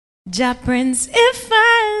Ja Prince, if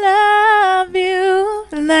I love you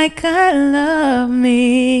like I love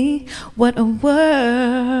me, what a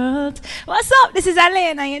world. What's up? This is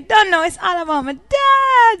Elena. You don't know it's all about my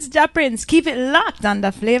dad's Ja Prince. Keep it locked on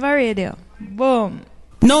the Flavor Radio. Boom.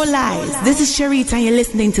 No lies. This is Sharita and you're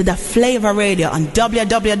listening to The Flavor Radio on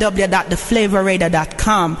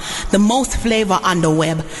www.theflavorradio.com. The most flavor on the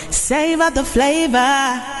web. Savor the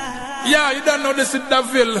flavor. Yeah, you don't know this is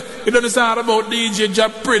Davil. You don't know about DJ Ja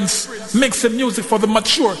Prince. Mixing music for the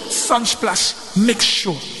mature. Sunsplash. Mix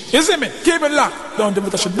sure. You see me? Keep it locked. Don't do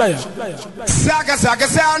it, I should die. Saga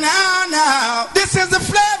sound now. This is the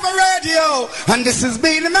Flavor Radio. And this is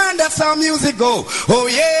Beenie Man, that's how music go. Oh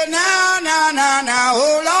yeah, now.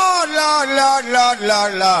 Oh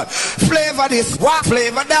Lord. Flavor this, what?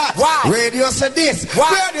 Flavor that. Why? Radio said this,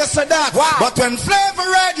 what? Radio said that. Why? But when Flavor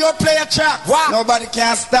Radio play a track, why? Nobody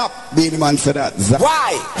can stop. Beenie Man said that.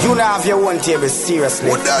 Why? You not have your one table seriously.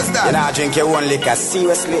 Who does that? You not drink your one liquor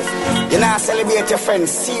seriously. You not celebrate your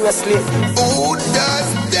friends seriously. Who does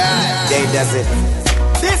that? They does it.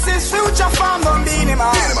 This is Future Farm on Beenie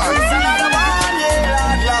Man. It's another one,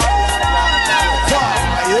 yeah, Lord.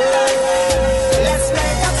 Let's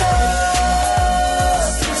make a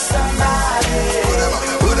toast to somebody.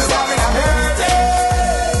 Who's having a birthday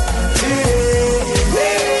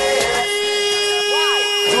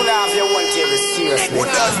today? You not have your one table seriously. Who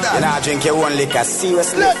does that? You not drink your one liquor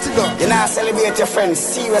seriously. Let's go. You not celebrate your friends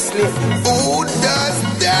seriously. Who does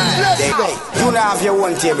that? They, you not have your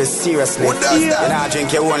one table seriously. Who does that? You not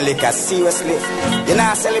drink your one liquor seriously. You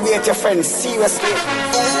not celebrate your friends seriously. Who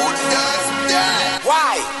does that?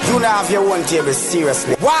 Why? You not have your one table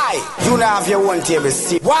seriously. Why? You not have your one table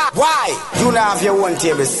seriously. Why? You not have your one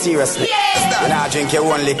table seriously. You not drink your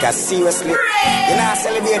one liquor seriously. You not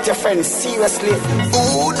celebrate your friends seriously.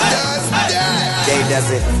 Who does that? They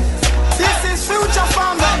does it. This is Future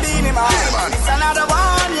Farm on Beenie Man. It's another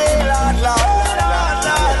one, yeah, Lord.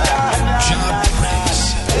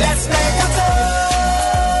 Let's make a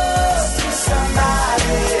toast to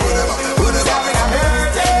somebody who's having a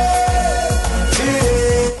birthday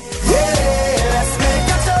today. Yeah, let's make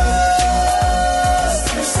a toast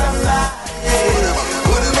to somebody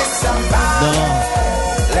who'll miss somebody.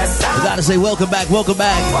 Let's You gotta say welcome back to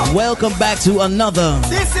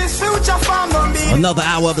This is Future Farm on Beenie. another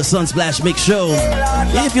hour of the Sunsplash Mix Show.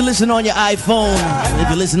 If you listen on your iPhone, if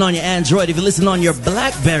you listen on your Android, if you listen on your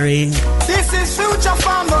BlackBerry, This is Future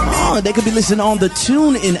Farm on Beenie. they could be listening on the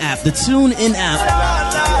TuneIn app. The TuneIn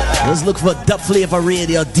app. Let's look for Dub Flavor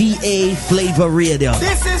Radio, DA Flavor Radio.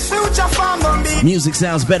 This is Future Farm on Beenie. Music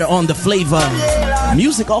sounds better on the Flavor.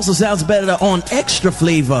 Music also sounds better on Extra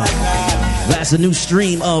Flavor. That's a new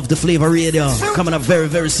stream of the Flavor Radio coming up very,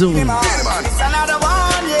 very soon. It's another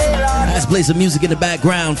one, yeah. Let's play some music in the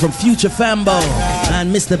background from Future Fambo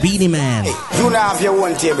and Mr. Beenie Man. You not have your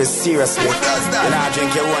one table seriously. You not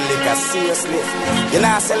drink your one liquor seriously. You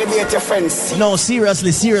not celebrate your friends. No,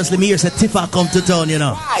 seriously, me here said Tifa come to town, you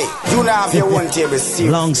know. Why? You not have your one table seriously.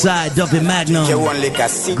 Alongside Duffy Magnum, Your one liquor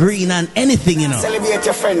seriously. Green and anything, you know. Celebrate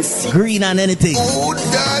your friends. Green and anything. Who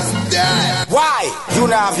does that? Why? You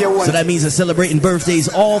not have your one So that means they're celebrating birthdays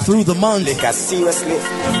all through the month. liquor seriously.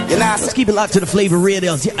 You not Let's keep it locked to the Flavor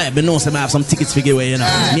Radio. Yeah, I've been known to have some tickets figure away, you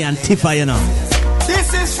know. Me and Tifa, you know.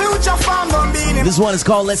 This is Future Farm on Beenie. This one is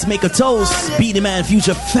called Let's Make a Toast. Beenie Man,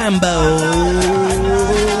 Future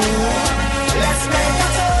Fambo. Let's make a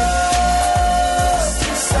toast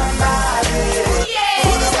to somebody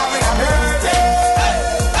who's having a birthday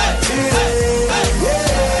today.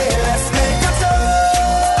 Yeah, let's make a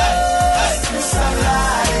toast to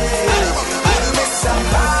somebody who'll miss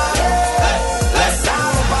somebody. Let's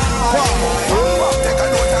have a party. Take a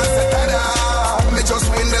note and set it up. Me just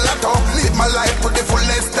win the lotto. Live my life to the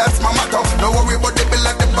fullest, that's my motto. No worry about the bill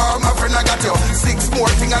at the bar, my friend, I got you. 6 more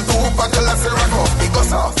things and 2 buckle of Sirocco. It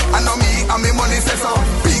goes off, I know me and me money says so.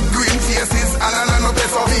 Big green faces and I know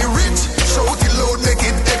peso. Me rich, shout it loud, make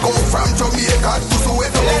it echo from Jamaica to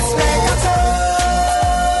Soweto. Let's make a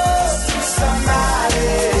toast to somebody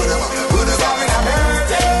who's having a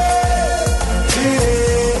birthday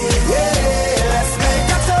today. Yeah, let's make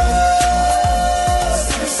a toast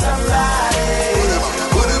to somebody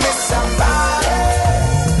who'll miss somebody.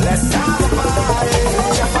 Let's have a party.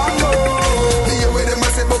 Me away them a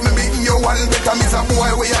say, but me beating you one better. Me's a boy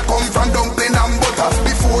where you come from, dumpling and butter.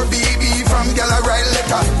 Before BB from gyal a write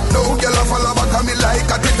letter. No gyal a follow back on me like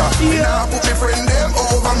a Twitter. Me nah put me friend them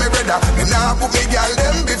over me brother. Me nah put me gyal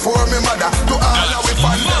them before me mother. To all our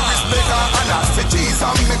fans, respect and honor. Say cheese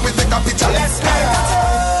and make me take a picture. Let's make a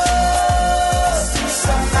toast to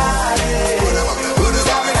somebody who's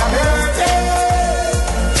having a birthday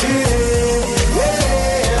today.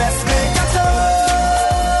 Yeah, let's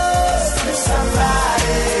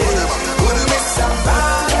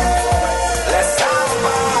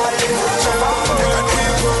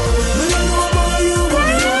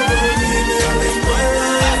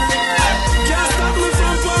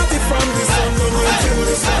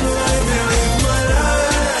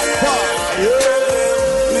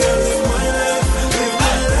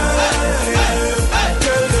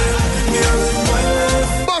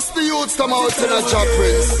a Jah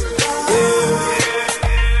Prince.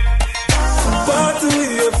 Party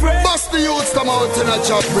with your friends. Bust the youths come out in a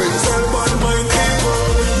Jah Prince. Bad mind people.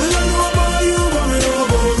 Me don't know about you, but me know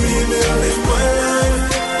about me. Me I live my life.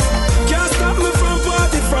 Can't stop me from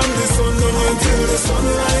party from the sun down until the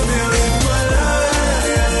sunlight. Me I live my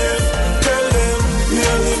life. Tell them me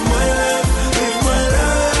I live my life. Live my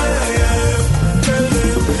life. Tell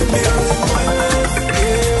them me I live my life.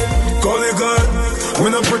 Yeah. Call it God.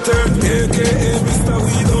 When I pretend, AKA Mr.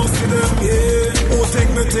 We don't see them. Yeah. Who think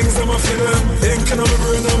me things I'm a feel them? Ink in my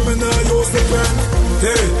brain and me nah use the pen.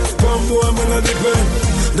 Hey, Pambo I'm gonna depend.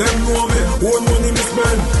 Them know me, own money me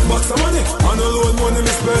spend. Box of money, and a loan money me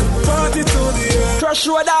spend. Party to the end. Crush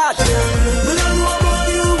with that. Me don't know about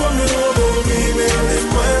you, but me know about me. Me I live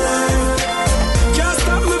my life. Can't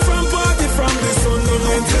stop me from party from the sun down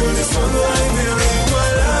until the sunlight. Me I live my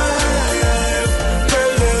life.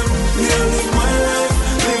 Tell them me I live my life.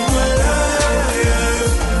 Live my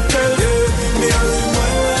life. Tell them me I live my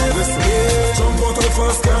life. Listen, jump out of the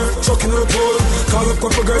fast car, chucking on the pole. Call up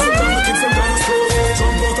couple girls who come, the kids I'm gonna school.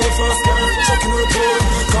 Jump out of the fast car, chucking on the pole.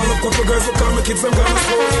 Call up couple girls who come, the kids I'm gonna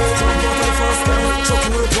school. Jump out of the fast car,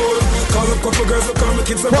 chucking on the pole. Call up couple girls who come, the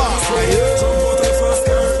kids I'm gonna school. Jump out of the fast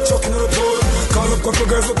car, chucking on the pole. Call up couple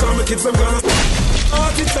girls who come, the kids I'm gonna school.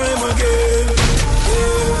 Party time again.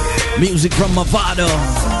 Music from Mavado.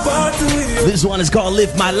 This one is called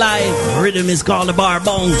Live My Life. Rhythm is called the Bar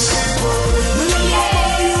Bones.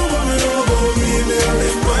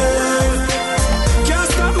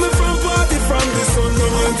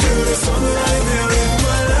 Until the sunlight, me I live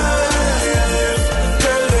my life.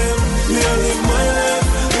 Tell them me I live my life.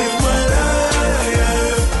 Live my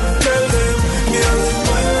life. Tell them me I live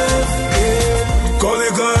my life. Yeah. Call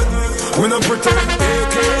it God when I pretend.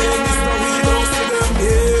 AKA Mr. We don't see them.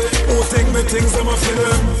 Yeah. Who think me things I'm a feel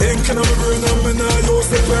them? Ink in my brain and me nah use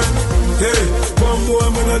the pen. Hey, Pambo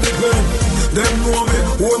I'm gonna depend. Them know me,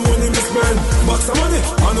 own money me spend. Box of money,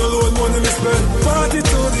 and a loan money me spend. Party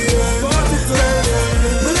to the end. Party to the end.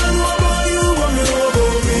 Me don't know about you, but me know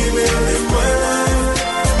about me. Me I live my life.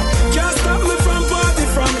 Can't stop me from party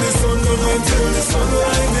from the sun down until the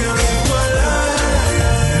sunlight. Me I live my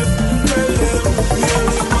life. Tell them me I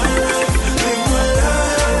live my life. Live my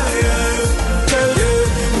life. Tell them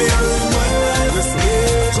me I live my life. Listen,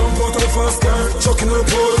 jump out of the fast car, chucking on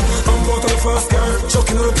the pole. Jump out of the fast car,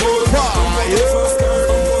 chucking on the pole.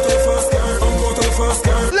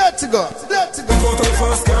 Let's go, let's go. Go to the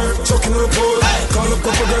fast car, chucking on the pole. Call up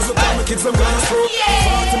couple girls who call me kids, I'm gonna school.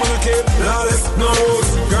 Party man a kid, lawless, no rules.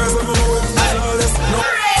 Girls on the road, lawless, no.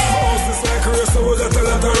 House is like a race, so we got a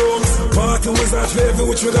lot of rooms. Party wizard flavor,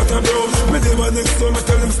 which we got a broom. Me dem a next door, me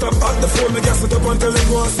tell him stop at the phone. Me gas it up and tell him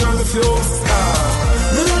go and stand the fuse.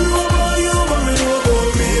 Me don't know about you, but me know about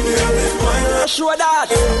me. Me I live my life. Sure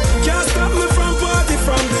that. Can't stop me from party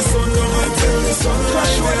from the sun down until the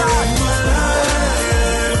sunlight. Sure that. My life.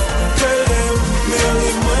 Tell them me I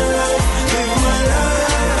live my life. Live my life.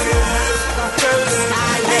 Tell them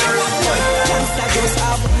me I live my life. Just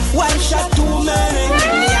have one shot too many.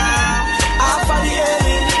 Yeah. Half of the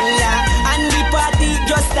ending. Yeah. And the party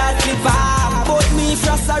just start to vibe. But me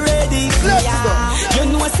frost already. Yeah. You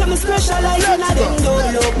know some specialize in a them don't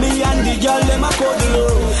love me and the girl them a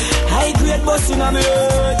cuddle. High grade boss in a me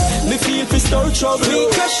head. Me feel fi start trouble. We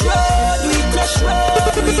crush road, we crush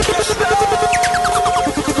road, we crush road.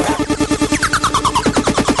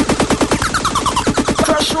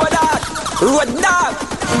 Crush road out, road dog.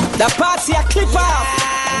 The party a clip off.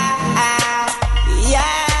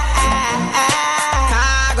 Yeah,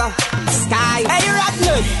 cargo, sky. Hey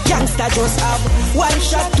Ratner, gangsta just have one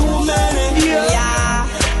shot too many. Yeah,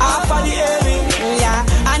 half of the enemy. Yeah,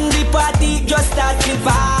 and the party just start to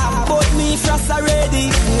vibe. But me frost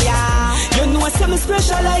already. Yeah, you know some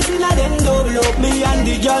specialize in a them double up. Me and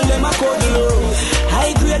the girl them a cuddle.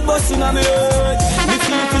 High grade boss in a me head. Me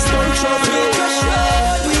feel fi start trouble. We crush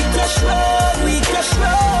road, we crush road, we crush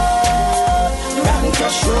road. Run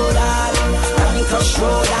crush road out, run crush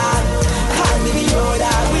road out. Call me the road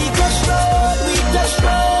out. We crush road, we crush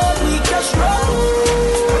road, we crush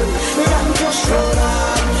road. Run crush road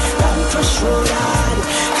out, run crush road out.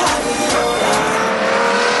 Call me the road out.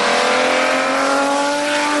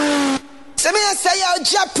 So me say yo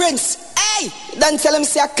Jah Prince, hey, don't tell him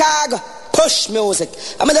say a cargo, push music.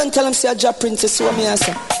 I'm don't tell him say a Jah Prince is what me I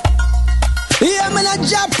say. Yeah, man a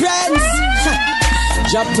Jah Prince.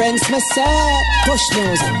 Jah Prince me say, push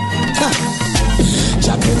music.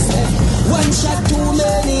 Jah Prince say, one shot too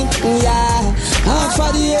many. Yeah, half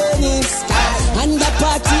of the earnings. And the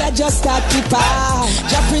party I just start to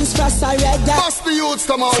pass. Jah Prince cross a red dot. Bust the youths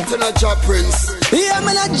come out in a Jah Prince. Yeah,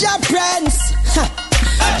 man a Jah Prince.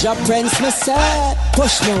 Jah Prince me say,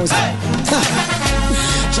 push nose.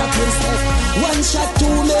 Jah Prince say, one shot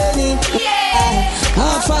too many.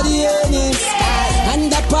 Half of the earnings.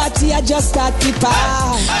 And the party I just start to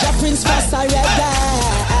pass. Jah Prince pass a red.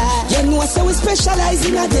 You know so we specialize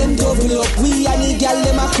in a them double up. We and the girl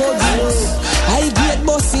them a code. I great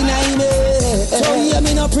boss in a ime. So hear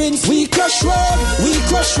me no Prince. We crush road, we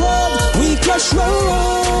crush road, we crush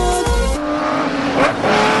road.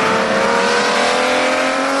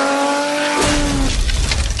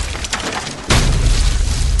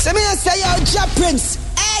 So me say yo Jah Prince.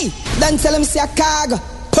 Hey, then tell him say a cargo.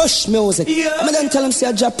 Push music. Yeah. Me then tell him say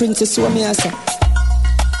a Jah Prince is what me I say.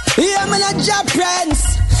 Yeah, man a Jah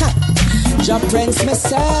Prince. Jah Prince me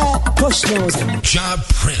say, push music. Jah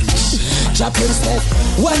Prince. Jah Prince left,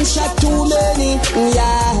 one shot too many.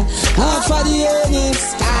 Yeah, half of the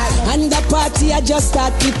earnings. And the party I just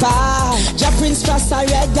start to pass. Jah Prince pass a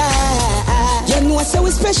red eye. You know so we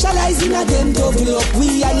specialize in a them double up.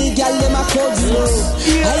 We and the girl them a code.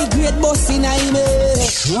 I great boss in a ime.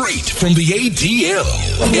 Straight from the ATL.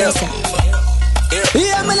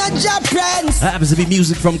 Yeah, man, a Jah Prince. Happens to be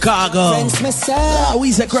music from Cargo. Prince, me say.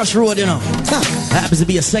 We at Crush Road, you know. Happens to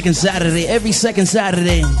be a second Saturday. Every second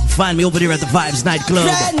Saturday, find me over there at the Vibes Nightclub.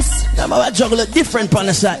 I juggle a different on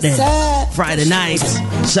a Saturday. Friday night,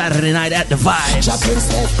 Saturday night at the Vibes. Jah Prince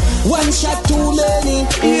said, one shot too many.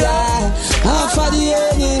 Yeah, half of the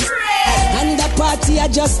earnings. And the party I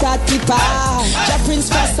just start to pass. Jah Prince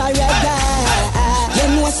pass a red eye. You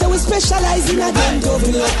know so we specialize in a them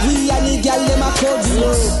double up. We and the girl them a code.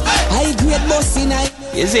 I great boss in a.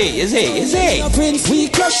 Is it? Prince, we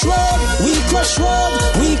crush road, we crush road,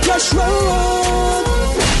 we crush road.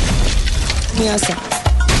 Yes, sir.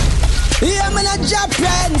 Yeah, man, a Jah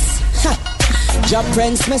Prince. Jah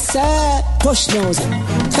Prince, me say, push nose.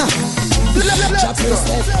 Jah Prince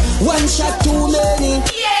said, one shot too many.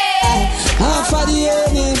 Yeah, half of the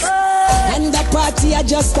earnings. And the party I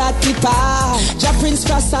just start to pass. Jah Prince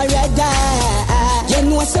pass a red eye. You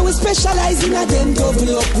know so we specialize in a them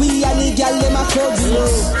double up. We and the girl them a code.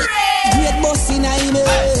 Great boss in a ime.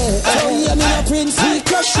 So hear me no Prince. We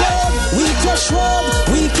crush road, we crush road,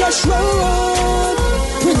 we crush road.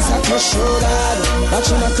 Prince a crush road hard. Watch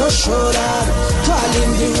him a crush road hard. Call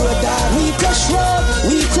him the road dog. We crush road,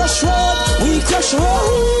 we crush road, we crush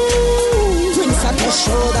road. Prince a crush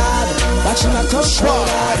road hard. Watch him a crush road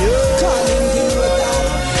hard. Call him the road dog.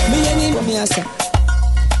 Me and him, me a say.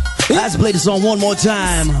 Let's play this song one more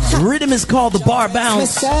time. Rhythm is called the Bar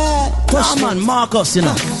Bounce. Come on, Marcus, you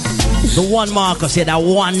know. The one Marcus, yeah, that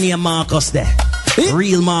one near Marcus there.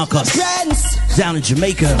 Real Marcus. Down in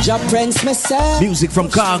Jamaica. Jah Prince, me say. Music from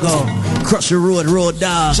Cargo. Crusher Road, Road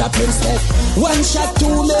Dog. Jah Prince said, one shot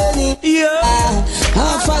too many. Yeah.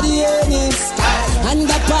 Half of the earnings. And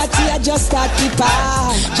the party I just start to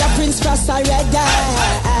pass. Jah Prince pass a red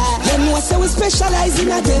eye. You know so we specialize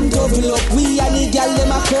in a them double up. We and the girl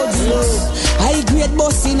them a code. I great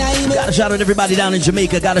boss in a ime. Gotta shout out everybody down in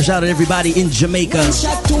Jamaica. Gotta shout out everybody in Jamaica. One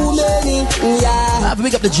shot too many. Yeah. I have to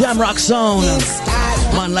pick up the Jam Rock Zone.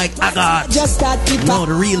 Man like Agat. Just start to no,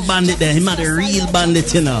 the real bandit there. Him not the real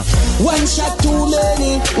bandit, you know. One shot too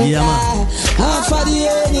many. Yeah, man. Half of the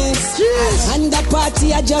earnings. And the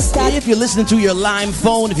party I just start. If you're listening to your Lime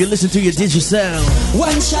phone, if you're listening to your Digicel,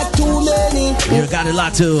 one shot too many. You got a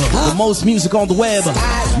lot to the most music on the web.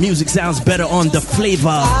 Music sounds better on the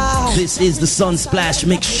flavor. This is the Sunsplash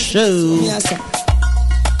Mix Show. Yes,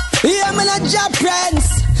 yeah, man, a Jah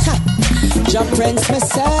Prince. Jah Prince, me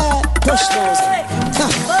say, push those.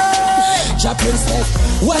 Jah Prince said,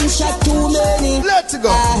 one shot too many. Let's go.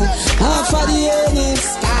 Half of the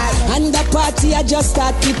earnings. And the party I just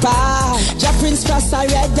start to pass. Jah Prince pass a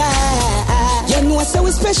red eye. You know so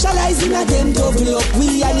we specialize in a them double up.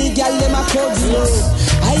 We and the girl them a code.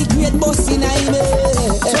 I great boss in a ime.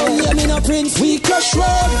 So hear me no Prince. We crush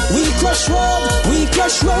road, we crush road, we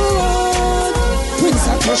crush road. Prince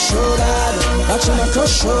a crush road hard. Watch him a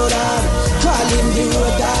crush road hard. Call him the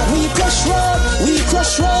road dog. We crush road, we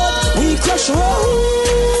crush road, we crush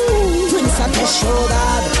road. Prince a crush road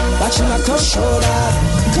hard. Watch him a crush road hard.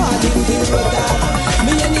 Call him the road dog.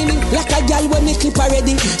 Me and him like a gal when me clip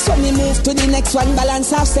already. So me move to the next one, balance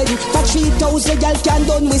half steady. For 3,000 gal can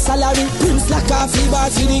done with salary. Prince like a fever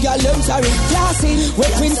for the gal them sorry. Classing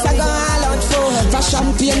where Prince a go all out for. For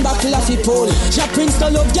champagne buckle of the pole. Ja Prince no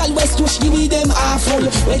love gal west push give me them awful.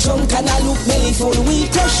 We drunk and I look belly full. We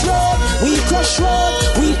crush road, we crush road,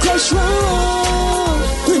 we crush road.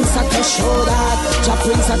 Prince a crush road hard. Ja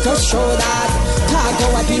Prince a crush road hard. Cargo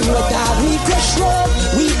a be road dog. We crush road,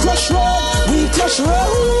 we crush road, we crush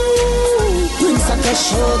road. Prince a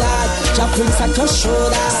crush road hard. Ja Prince a crush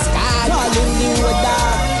road hard. Call him the road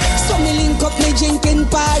dog. me link up me drinking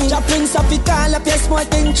party. The Prince of it call up your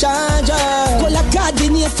smart in charger. Call a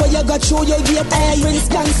coordinate for you, got through your gate. Hey, Prince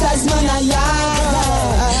gangsters, man, a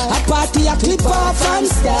yard. A party, a clip off and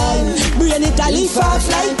style. Brain it, a leaf off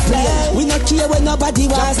like play. We not care when nobody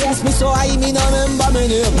wants us. Me so I me no remember me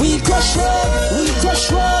name. We crush road, we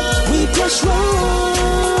crush road, we crush road.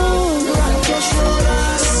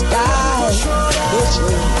 Sky.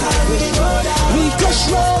 We crush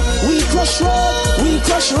road, we crush road, we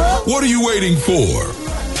crush road. What are you waiting for?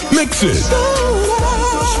 Mix it.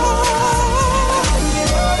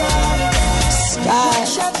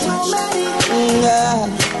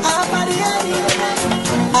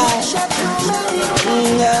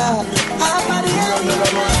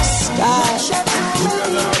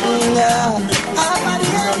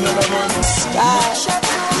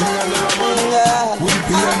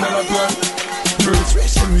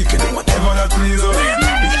 We can do whatever that pleases us.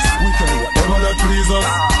 We can do whatever that pleases us.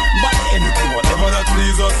 But anything, whatever that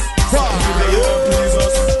pleases us. Whatever please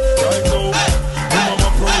us. Right now, my mama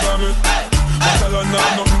proud of me. I tell her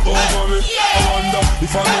now nothing over me. I wonder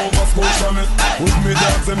if I know what's going on me. With me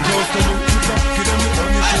dogs them close to me. Give them the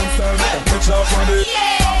honey phone style. Catch off on it.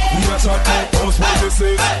 We are chat out house what they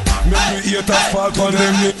say. Make me eat a fall on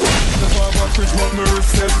them. The father fish but me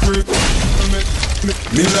wrist set free.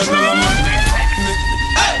 $1 million man.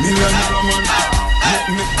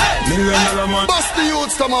 $1 million man. Bust the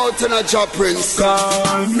youths come out in a job, Prince.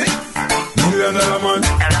 Call me $1 million man.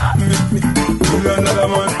 $1 million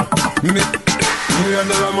man. $1 million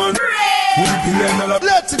man. $1 billion.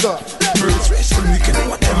 Let's go. We can do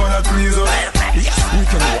whatever that pleases us. We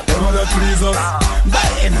can do whatever that pleases us. Buy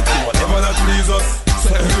anything, whatever that pleases us. So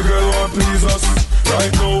every girl want please us.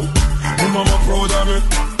 Right now, my mama proud of me.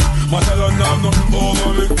 My tell her now nothing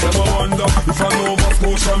over me. Never wonder if I know what's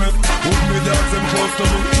going on me. With me dogs them close to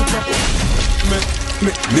me. $1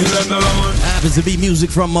 million man. Happens to be music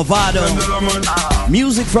from Movado.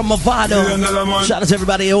 Music from Movado. Shout out to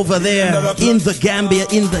everybody over there in the Gambia.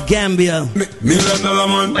 $1 million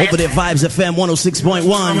man. Over there, Vibes FM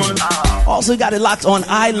 106.1. Also got it locked on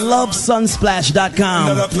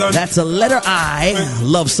ilovesunsplash.com. That's a letter I,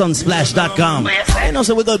 lovesunsplash.com. You know,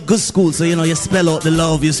 so we got good school, so you know, you spell out the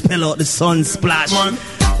love, you spell out the sunsplash.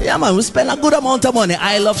 Yeah, man, we spend a good amount of money.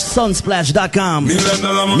 ilovesunsplash.com.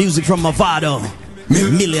 Music from Movado.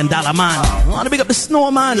 $1 million man. I want to pick up the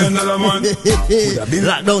snowman.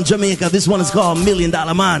 Lockdown Jamaica. This one is called $1 million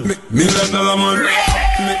man. $1 million man.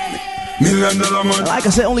 $1 million man. Like I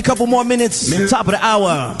said, only a couple more minutes. Top of the hour.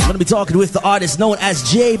 I'm going to be talking with the artist known as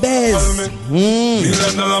J Bez. $1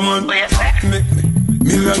 million man. $1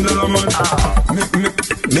 million man.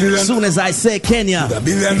 As soon as I say Kenya,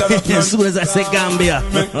 as soon as I say Gambia,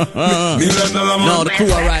 no, the crew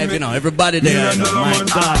arrived, you know, everybody there. My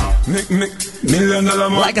God.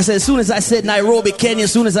 Like I said, as soon as I said Nairobi, Kenya,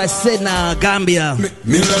 as soon as I said Gambia,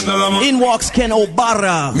 in walks Ken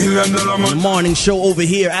Obara. The morning show over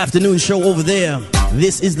here, afternoon show over there.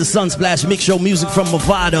 This is the Sunsplash Mix Show, music from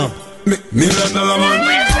Movado. $1 million man.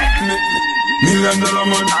 $1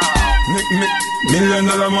 million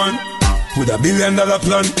man. With $1 billion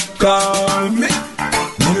plan, call me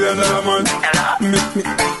 $1 million man. $1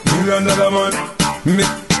 million man. $1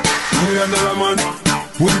 million man.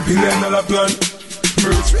 With $1 billion plan.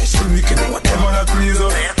 We can do whatever that pleases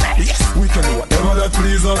us. Yes, we can do whatever that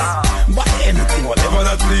pleases us. Buy anything, whatever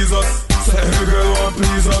that pleases us. So every girl want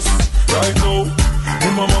please us. Right now,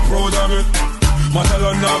 my mama proud of me. My tell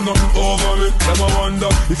her now nothing over me. Never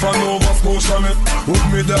wonder if I know what's going on me. With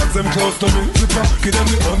me dogs them close to me. Give them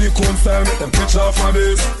the honeycomb style, make them catch off my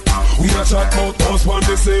days. We a chat about house one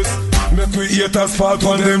disease. Make we haters fall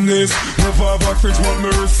on them knees. Never have a fridge, but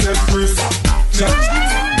me wrist set free. Chat $1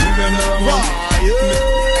 million man.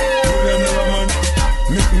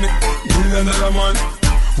 $1 million man.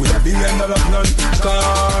 With $1 billion plan.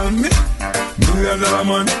 Call me $1 million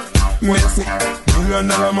man. $1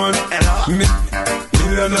 million man. $1 million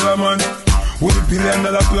man. With $1 billion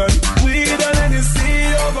plan. We don't let it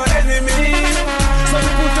see over enemy. So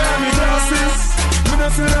we put on me glasses. We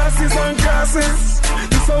don't see losses and crosses.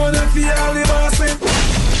 This I wanna feel all the bosses.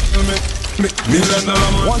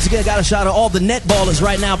 Once again, got a shout out all the netballers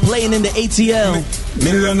right now playing in the ATL.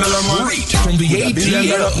 From the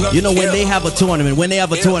ATL. You know, when they have a tournament,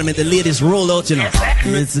 the ladies roll out, you know.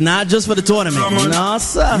 It's not just for the tournament. No,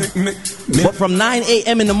 sir. But from 9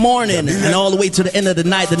 a.m. in the morning and all the way to the end of the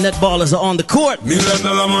night, the netballers are on the court. You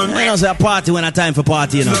know, say a party when I time for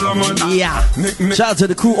party, you know. Yeah. Shout out to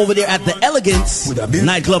the crew over there at the Elegance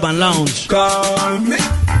Nightclub and Lounge. Call me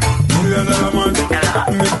 $1 million man.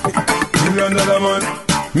 $1 million man.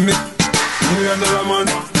 $1 million man.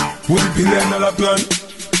 With $1 billion plan.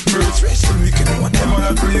 We can do whatever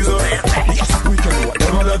that please us. Yes, we can do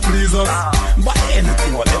whatever that please us. Buy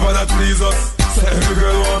anything, whatever that please us. So every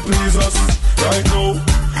girl want please us. Right now,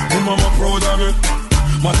 the mama proud of me.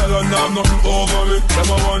 Matter than have nothing over me. Them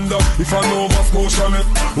I wonder if I know Nova Scotia me.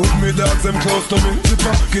 With me dogs them close to me.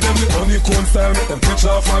 Zipper, give them the honeycomb style, make them catch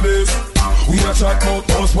off my base. We a chat about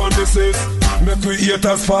house one basis. Make we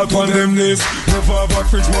haters fall on them knees. Never have a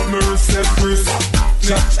fridge but me reset freeze.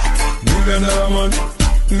 Chat, $1 million man.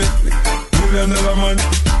 $1 million man.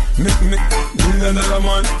 $1 million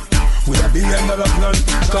man. With a $1 billion plan.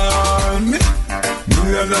 Call me $1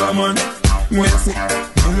 million man. $1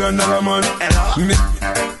 million man. $1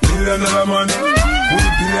 million man. With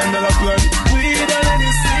a $1 billion plan. We don't let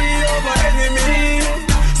it see over enemy.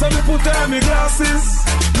 So me put on me glasses.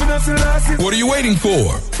 What are you waiting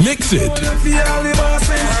for? Mix it. Right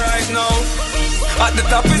now, at the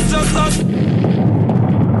top is just us. $1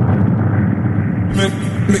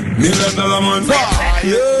 million man. $1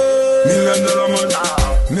 million man.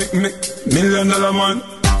 $1 million man.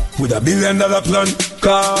 With a $1 billion plan.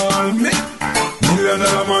 Call me $1 million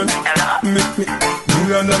man. $1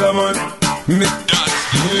 million man. $1 million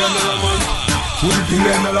man. With a $1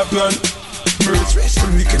 billion plan.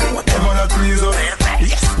 We can do whatever that please us.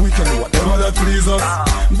 Yes, we can do whatever that please us.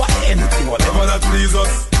 Buy anything, whatever that please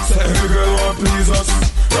us. So every girl want please us.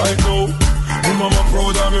 Right now, the mama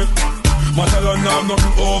proud of me. Matter than have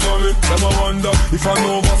nothing over me. Them I wonder if I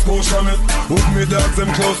know Nova Scotia me. With me dogs them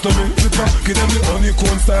close to me. Zipper, give them the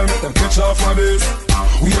honeycomb style, make them catch off my base.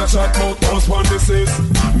 We a chat about house one basis.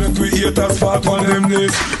 Make we haters fall on them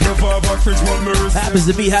knees. Never have a fridge but me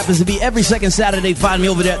receive. Happens to be every second Saturday. Find me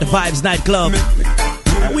over there at the Vibes Nightclub.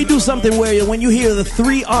 And we do something where when you hear the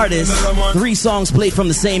 3 artists, 3 songs played from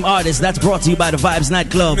the same artist, that's brought to you by the Vibes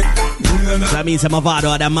Nightclub. So that means I'm a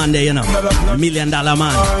Vado that Monday, you know. $1 million man.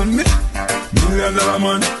 $1 million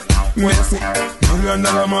man. $1 million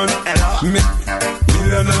man. $1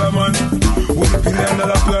 million man. With a $1 billion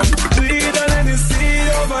plan. We don't let it see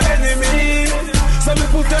over enemy. So me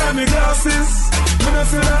put on me glasses. Me not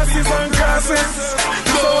see glasses and glasses.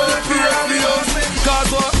 So when I feel obvious.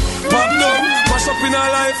 Cause what? Pop down, mash up in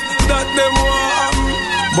our life. That them want happen.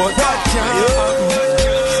 But that can't happen.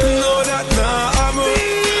 No, that not happen.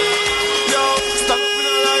 Yo, stand up in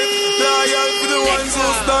our life. Loyal for the ones who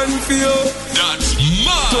stand for you. That's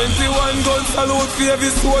mine. 21 guns salute for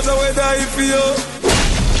every soldier we die for you.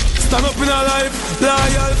 Stand up in our life,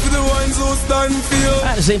 loyal for the ones who stand for you.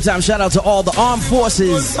 At the same time, shout out to all the armed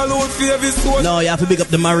forces. No, you have to big up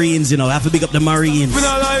the Marines, you know. You have to big up the Marines.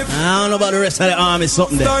 I don't know about the rest of the army,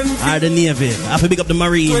 something there. Or the Navy. I have to big up the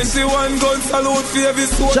Marines. 21 guns salute for every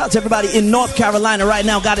soldier. Shout out to everybody in North Carolina right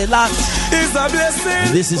now. Got it locked. It's a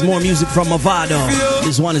blessing. This is more music from Mavado.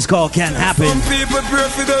 This one is called Can't Happen.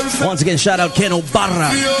 Once again, shout out Ken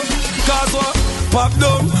O'Barra. Cause what? Pop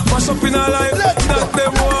down, mash up in our life. That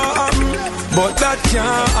them want happen, but that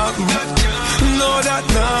can't happen. No, that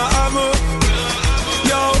not happen.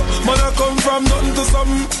 Yo, man I come from nothing to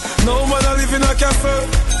something. No man I live in a castle.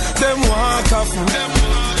 Them want happen,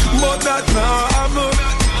 but that not happen.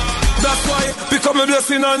 That's why become a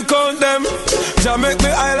blessing and count them. Jah make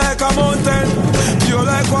me high like a mountain. Pure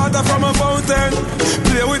like water from a fountain.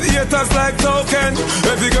 Play with haters like token.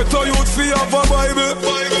 Every ghetto youth feel up a Bible.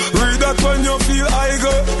 Read that when you feel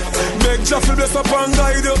eager. Beg Jah to bless up and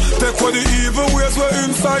guide you. Take all the evil ways were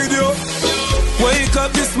inside you. Wake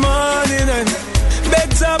up this morning and beg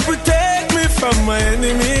Jah protect me from my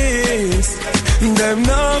enemies. Them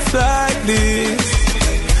not like this.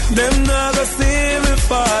 Them not gonna see me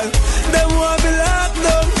fall. Them want be locked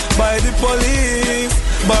up by the police.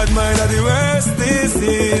 Bad mind are the worst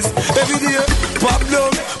disease. Every day, pop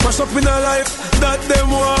down, mash up in a life. That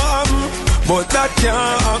them want happen, but that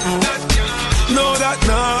can't happen. No, that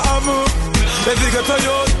not happen. Every get a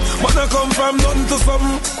youth, but I come from nothing to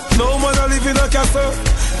something. No man I live in a castle.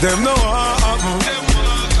 Them no want happen.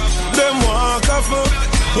 Them want castle.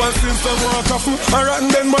 One since them walk off, a rotten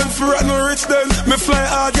then man for rotten rich then. Me fly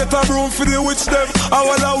hard, get a broom for the witch them. I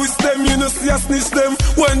will always them, you know see a snitch them.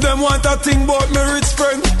 When them want a thing about me rich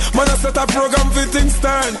friend, man I set a program for things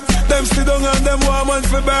stand. Them sit down and them want man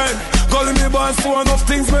for burn. Calling me born for enough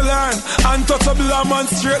things me learn. Untouchable a man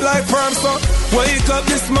straight like pram so. Wake up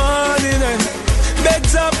this morning and beg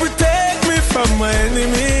Jah protect me from my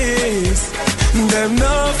enemies. Them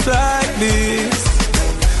not like this.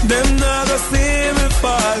 Them not gonna see me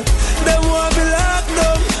fall. Them want be locked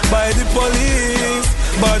up by the police.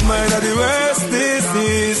 Bad mind are the worst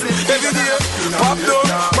disease. Every day, pop down,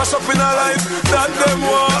 mash up in a life. That them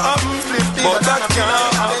want happen, but that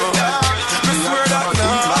can't happen. I swear that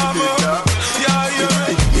not happen. Yeah,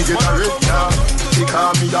 yeah. Is it a rich now?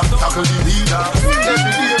 Because me a tackle the leader.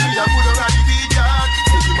 Every day me a put on the leader.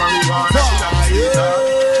 Take him and me want to see that later.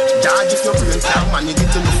 Dad, if your brain can't manage it,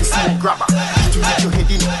 you know fi smoke grabber. If you hit your head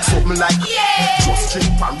in something like just drink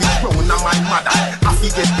and be grown on my mother. I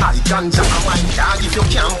forget high ganja on my dad. If you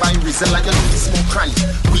can't buy Rizal, you know fi smoke cranny.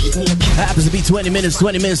 Weed naked. Happens to be 20 minutes to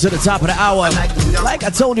the top of the hour. Like I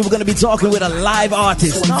told you, we're going to be talking with a live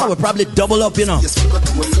artist. No, we'll probably double up, you know.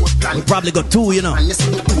 We'll probably go two, you know.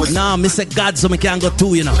 Nah, Mr. God, so we can't go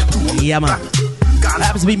two, you know. Yeah, man.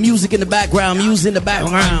 Happens to be music in the background, music in the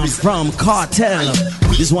background from Cartel.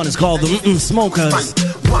 This one is called the Smokers.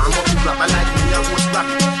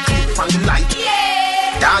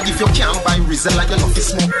 Dog, if you can't buy Rizal, you know fi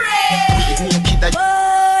smoke. Weed naked.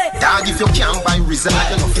 Dog, if you can't buy Rizal,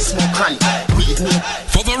 you know fi smoke cranny. Weed naked.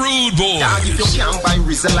 For the rude boys. Dog, if you can't buy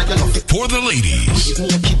Rizal, you know fi. For the ladies.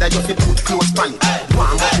 Weed naked, you fi put clothes pan it.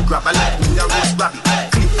 Warm up the grab a like me a roast rabbit.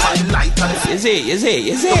 Clip on the light and the. Is it?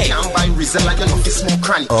 You can't buy Rizal, you know fi smoke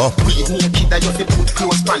cranny. Weed naked, you fi put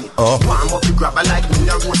clothes pan it. Warm up the grab a like me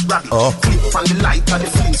a roast rabbit. Clip on the light and the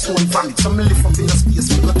Flintstone family. So me lift up in the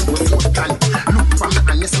space, we got to a fourth can. Look from the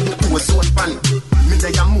and you see me do a zone pan it. Me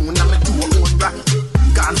day a moon and me do a own racket.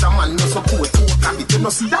 Gaza man no support to a cabin. You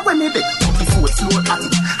know see that way me dey 24th floor at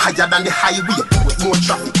it. Higher than the highway, put more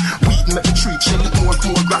traffic. Weed make the tree Shelly more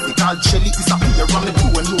graphic. All Shelly disappear on the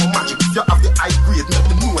door, no magic. If you have the high grade, make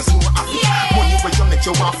the nose more happy. Money where you make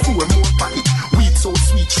you want 4 more pocket. Weed so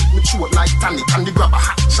sweet, treat me short like tonic. And the grab a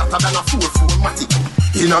hat, shatter than a 4-4-matic.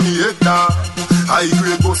 Inna me head da, high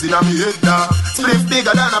grade boss inna me head da. Spliff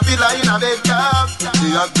bigger than a pillar in a bed da.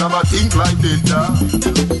 The act grab a think like dead da.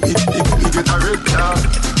 If me get a red da,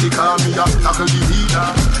 they call me a tackle the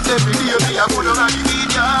leader. Every day me a put on the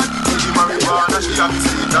leader. She marijuana, she a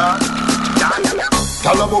seeder.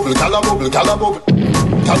 Calla bubble, calla bubble, calla bubble.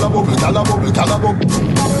 Calla bubble, calla bubble, calla bubble.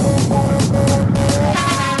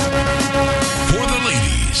 For the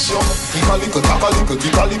ladies. Tika liko, taka liko,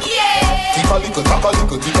 tika liko. Tika liko, taka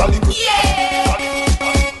liko, tika liko.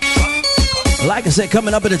 Like I said,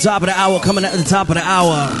 coming up at the top of the hour,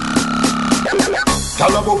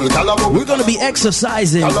 we're going to be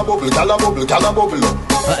exercising. At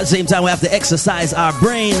the same time, we have to exercise our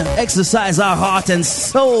brain, exercise our heart and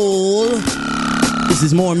soul. This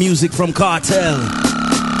is more music from Cartel.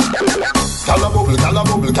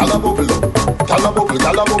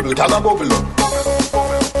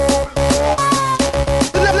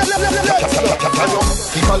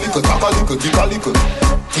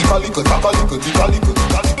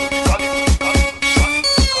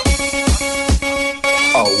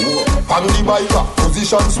 On the biker,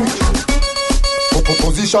 position switch.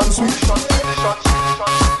 Position switch.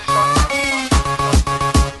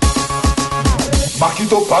 Back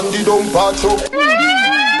it up and the dump patch up.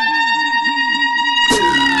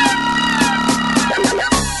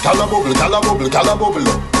 Calla bubble, calla bubble, calla bubble.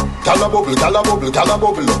 Calla bubble, calla bubble, calla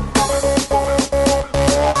bubble.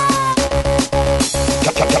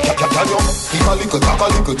 Tika liko, taka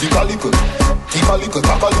liko, tika liko. Tika liko,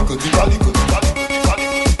 taka liko, tika liko.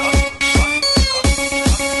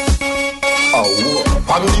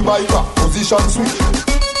 On the biker, position switch.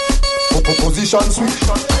 Position switch.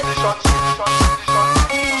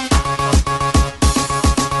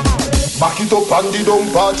 Back it up and the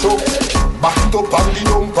dump patch up. Back it up and the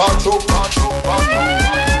dump patch up.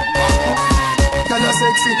 Calla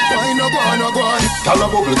sexy, why no go on, no go on. Calla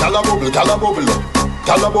bubble, calla bubble, calla bubble.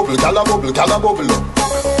 Calla bubble, calla bubble, calla bubble.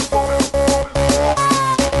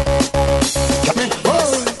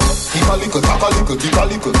 Tika liko, taka liko, tika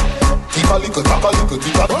liko. Tika liko, taka liko,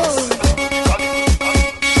 tika liko.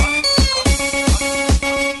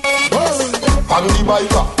 On the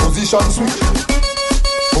biker, position switch.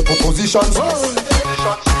 Position switch.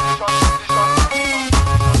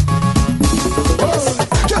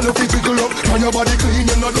 Girl, if you jiggle up, when your body clean,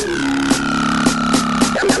 you know.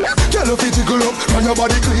 Girl, if you jiggle up, when your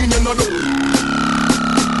body clean, you know.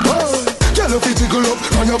 Girl, if you jiggle up,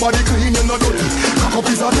 when your body clean, you know. Cock up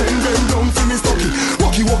is a 10, bend down for me stocky.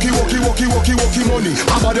 Walkie money.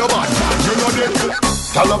 I'm bad, you know that.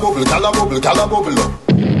 Calla bubble, calla bubble, calla bubble.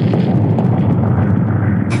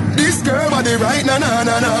 This girl body right na na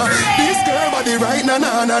na na. This girl body right na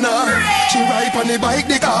na na na. She ride on the bike,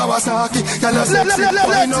 the Kawasaki. Calla sexy,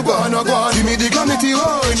 why no go, no go. Give me the glamity,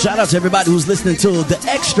 oh. Shout out to everybody who's listening to the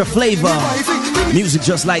Extra Flavor. Music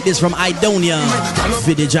just like this from Idonia.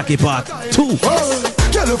 Video Jackie Park 2.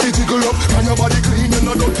 Girl, if you jiggle up, and your body clean, you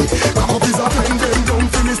know dirty. Cock up is a 10, bend down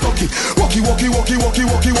for me stocky.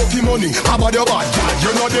 Walkie money. How about your bad?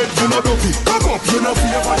 You're not dead, you're not dopey. Come up, you're not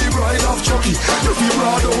fear for the bride of Chucky. You feel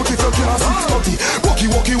proud out if you can't 640. Walkie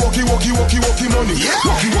money.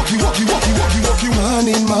 Walkie.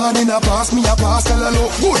 Morning, I pass me a parcel a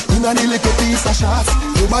look good. In a little piece of shots.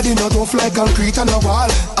 Nobody not tough like concrete on a wall.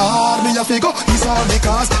 Hard me a figure, it's all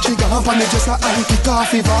because she gone for me just a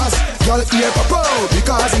anti-coffee vase. Y'all ear pop out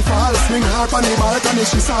because he falls. Swing hard on the balcony,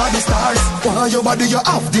 she saw the stars. Why your body, you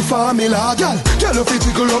have the formula, girl. Girl, if you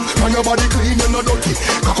jiggle up, and your body clean and not dirty.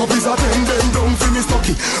 Cock up is a 10, then down for me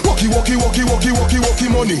stocky. Walkie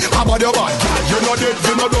money. How about your bad? You're not dead,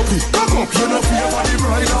 you're not dopey. Cock up, you're not fear for the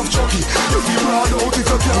bride of Chucky. You feel proud out if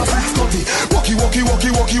you can't 640. Walkie money.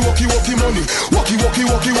 Walkie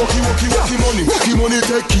money. Walkie money,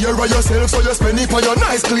 take care of yourself, so you spend it for your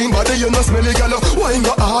nice clean body. You not smelly, girl. Wine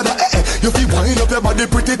go harder, You feel wind up your body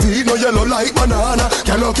pretty teeth, no yellow like banana.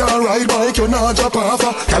 Girl, can't ride bike, you not drop off.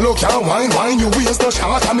 Girl, can't wine, you waste no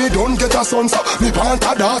shot. And me don't get a son, so me want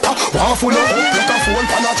a daughter. One full of hope, like a phone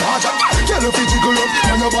pan a charger. Girl, if you jiggle up,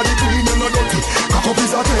 and your body clean and not dirty. Cock up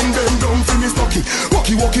is a 10, then down for me stocky.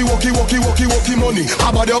 Walkie money.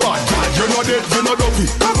 How about your bad? You're not dead, you're not dopey.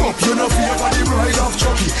 Cock up, you're not fear for the bride of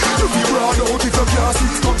Chucky. You feel proud out if you can't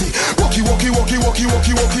 640. Walkie money. Walkie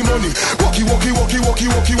money. Walkie money. Walkie money.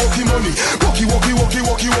 Walkie money.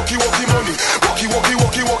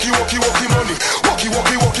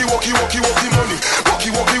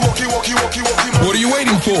 What are you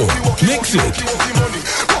waiting for? Mix it.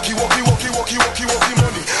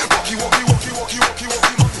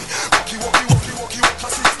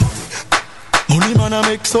 Money man I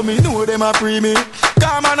make so me know them a pre me.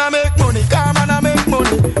 Come on I make money.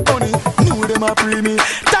 Money know them a pre me.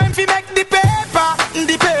 Time fi make the paper.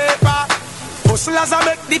 Hustlers a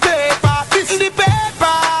make the paper.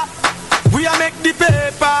 We a make the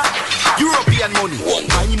paper. European money,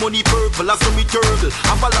 my money purple, as so me turtle.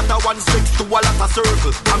 Have a lot of 1 6 to a lot of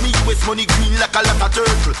circle. And me US money green like a lot of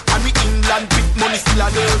turtle. And me England big money still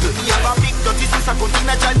a nurgle. Me have a big dirty sister cut in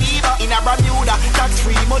a Geneva, in a Bermuda, tax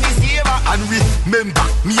free money saver. And remember,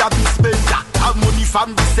 me a big spender. Have money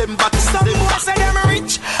from December to December. Some boys say them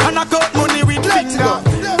rich, and I got money with finger.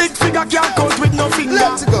 Big figure can't count with no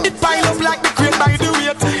finger. It pile up like the crate by the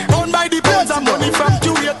weight. Owned by the pounds and money from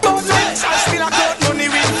Kuwait. Don't rich, I still I got money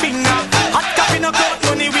with finger.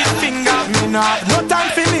 No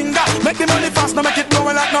time for linger. Make the money fast, now make it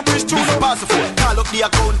blowing like no bridge too low. Call up the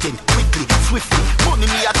accountant, quickly, swiftly. Money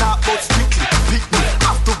me a talk about strictly. Pick me,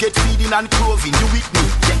 have to get feeding and clothing. You with me,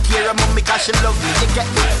 take care of mommy cause she love me. You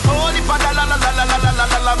get me, holy pa la la la la la la la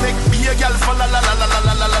la la. Make be a girl for la la la la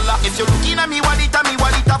la la la la. If you looking at me, walita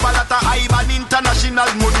balata. I'm an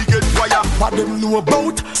international money get wire. What them know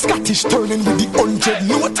about? Scottish turning with the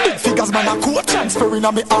 100 note. Big figures man a quote. Transferring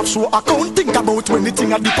on me offshore account. Think about when the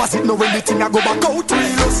thing a deposit, no when the thing I go back out.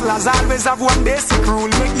 Real hustlers always have one basic rule.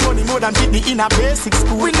 Make money more than fit me in a basic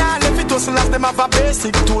school. We not left it hustlers, them have a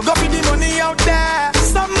basic tool. Go for the money out there.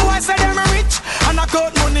 Some boys say them rich, and I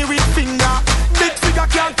count money with finger. Big figure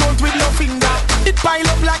can't count with no finger. It pile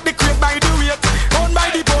up like the crate by the weight. Owned by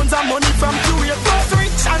the pounds and money from Kuwait. Both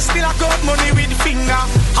rich and still I count money with finger.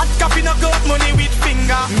 Hot coffee no count money with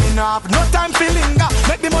finger. Me no have no time for linger.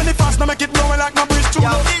 Make the money fast, now make it blowing like no bridge too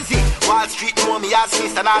low. Busy. Wall Street know me as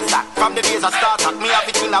Mr. Nasdaq. From the days I start up, me have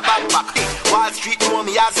it in a backpack. Wall Street know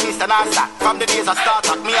me as Mr. Nasdaq. From the days I start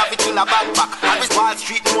up, me have it in a backpack. Wall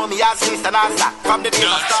Street know me as Mr. Nasdaq. From the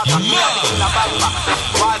days I start up, me have it in a backpack.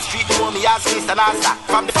 Wall Street know me as Mr. Nasdaq.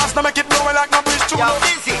 From the fast, now make it blowing like no bridge too low.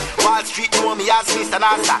 Busy. Wall Street know me as Mr.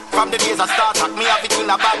 Nasdaq. From the days I start up, me have it in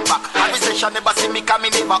a backpack. And recession never see me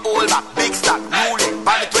coming, never hold back. Big stack, ruling,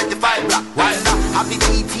 by the 25 block. Wonder, have the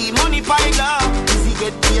TT money pile up.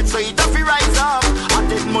 Get paid so it have to rise up. I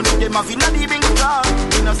take money them have in a the bank club.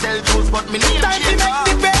 Me no sell juice but me name time to make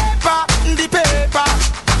the paper.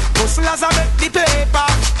 Hustlers a make the paper.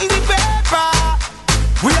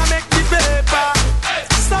 We a make the paper.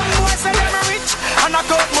 Some boys say them rich and I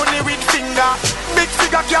count money with finger. Big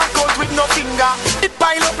figure can't count with no finger. It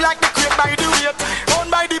pile up like the crate by the weight. Owned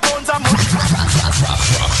by the pounds and money.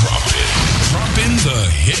 Dropping the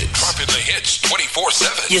hits. Dropping the hits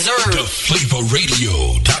 24/7. Yes, sir. To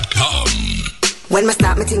flavorradio.com. When I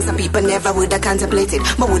start, me think some people never would have contemplated.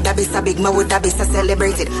 Me would have been so big, me would have been so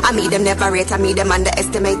celebrated. I mean them never rate, I mean them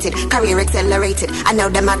underestimated. Career accelerated, and now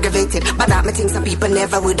them aggravated. But that me think some people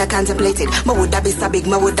never would have contemplated. Me would have been so big,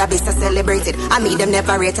 me would have been so celebrated. I mean them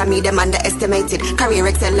never rate, I mean them underestimated. Career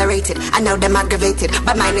accelerated, and now them aggravated.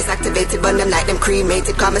 But mine is activated, burn them like them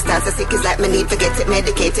cremated. Call my stars are sick, it's like me need forget it,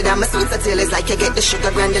 medicated. I'm a sweet until it's like you get the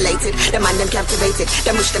sugar granulated. The man them captivated,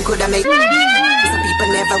 the mush them coulda made. Some people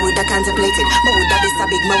never would have contemplated. woulda be so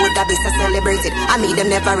big, me woulda be so celebrated. I me them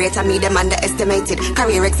never rate, I me them underestimated.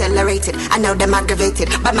 Career accelerated, I know them aggravated.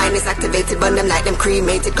 But mine is activated, burn them like them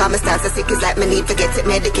cremated. Call me stars so sick, it's like me need to get it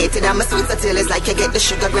medicated. I'm a sweet until it's like you get the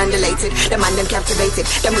sugar granulated. The man them captivated,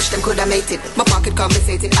 them wish them coulda made it. My pocket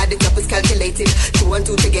compensated, add it up is calculated. 2 and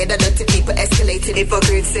 2 together, dirty people escalated.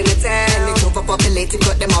 Hypocrites in the town, and it's overpopulated.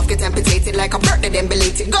 Cut them off, get amputated like a birthday, them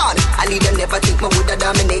belated. Gone, I leave them never think me woulda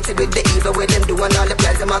dominated. With the evil where them doing all the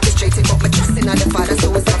plans, them orchestrated. But my trust in all the father, so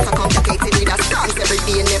it's not so complicated. With a songs every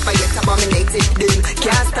day, never yet abominated. Them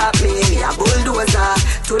can't stop me a bulldozer.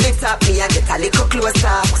 To the top, me I get a little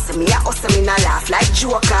closer. Hustle me a laugh like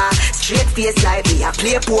Joker. Straight face like me, I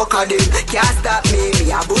play poker. Them can't stop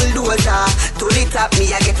me a bulldozer. To the top, me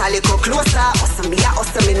I get a little closer. Hustle me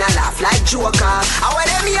a laugh like Joker. I want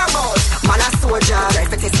them me about, man a soldier. Try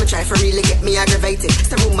for test me, try for really get me aggravated.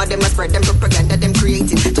 So rumor them a spread them propaganda them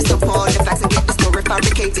created. Just up all the facts and get the story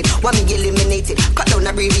fabricated. Want me eliminated, cut down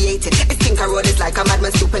abbreviated. It think I road is like a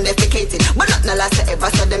madman stupid defecated. But not no last ever,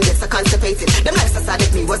 so them get so constipated. Them lives so sad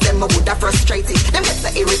if me was them, I would have frustrated. Them get so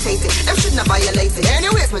irritated, them shouldn't have violated.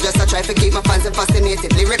 Anyways, me just a try to keep my fans and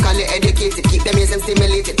fascinated. Lyrically educated, keep them ears and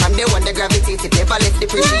stimulated. From day one they gravitated, never left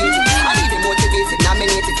depreciated. I need them motivated,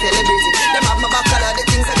 nominated, celebrated. Them have my back color, the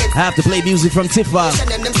things I get. I have to play music from Tifa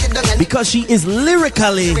because she is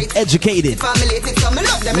lyrically educated.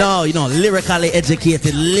 No, you know, lyrically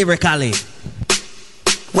educated, lyrically.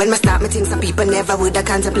 When I start, me think some people never would have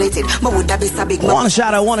contemplated. But would have be so big. I want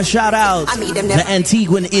to shout out the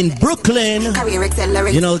Antiguan in Brooklyn. Career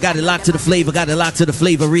accelerated. You know, got it locked to the flavor,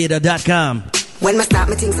 flavorreader.com. When I start,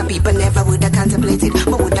 me think some people never would have contemplated.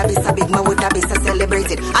 But would have be so big, but would have be so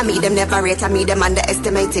celebrated. I me them never rate, I me them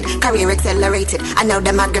underestimated. Career accelerated, I know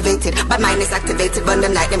them aggravated. But mine is activated, burn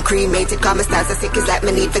them like them cremated. Call me stars so sick, it's like me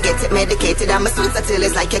need to get it medicated. I'm a sweet until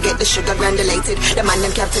it's like you get the sugar granulated. The man them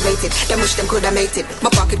captivated, them wish them coulda made it. My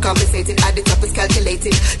pocket compensated, add it up is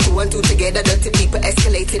calculated. 2 and 2 together, dirty people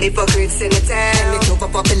escalated. Hypocrites in the town, and it's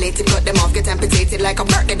overpopulated. Cut them off, get amputated like a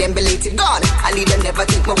birthday, them belated. Gone, I leave them never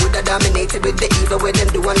think me woulda dominated. With the evil with them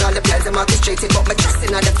doing all the plans, them orchestrated. But my trust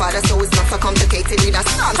in all the father, so it's not so complicated. With a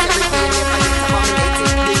songs every day, never get abominated.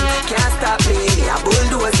 They can't stop me a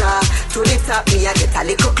bulldozer. To the top, me I get a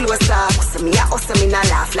little closer. Hustle me a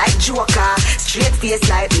laugh like Joker. Straight face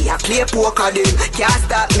like me, I play poker. Them can't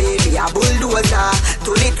stop me a bulldozer.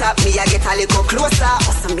 To the top, me I get a little closer.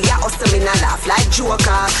 Hustle me a laugh like Joker.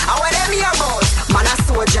 I want them me about, man a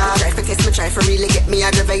soldier. Try for test me, try for really get me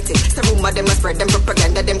aggravated. So rumor them a spread them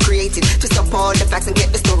propaganda them created. Just up all the facts and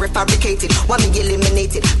get the story fabricated. Want me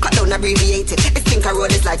eliminated, cut down abbreviated. It think I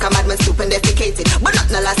road is like a madman stupid defecated. But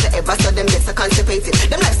not no last ever, so them get so constipated.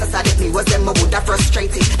 Them lives so sad if me was them, I would have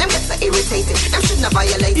frustrated. Them get so irritated, them shouldn't have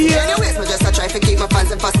violated. Anyways, me just a try to keep my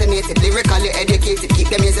fans and fascinated. Lyrically educated, keep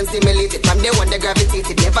them ears and stimulated. From day one they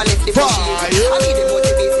gravitated, never left differentiated. I need them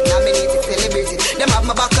motivated, nominated, celebrated. Them have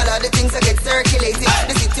my back color, the things I get circulated.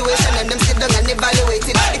 The situation and them sit down and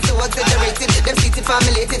evaluated. It's so exaggerated, them city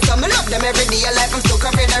formulated. So me love them every day, life I'm so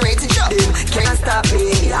confederated. Them can't stop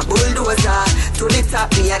me a bulldozer. To the top,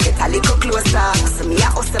 me I get a little closer. Hustle me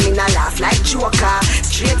a laugh like Joker.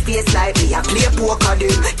 Straight face like me, I play poker.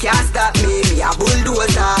 Them can't stop me a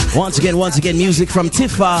bulldozer. Once again, music from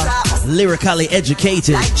Tifa, lyrically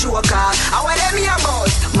educated. Like Joker, I want them me about,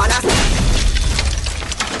 man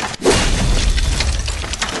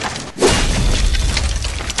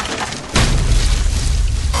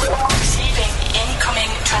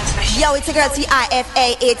Yo, it's a girl Tifa,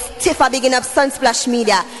 it's Tifa bigging up Sunsplash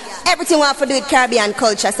Media. Everything we have to do with Caribbean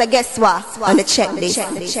culture, so guess what? On the check this.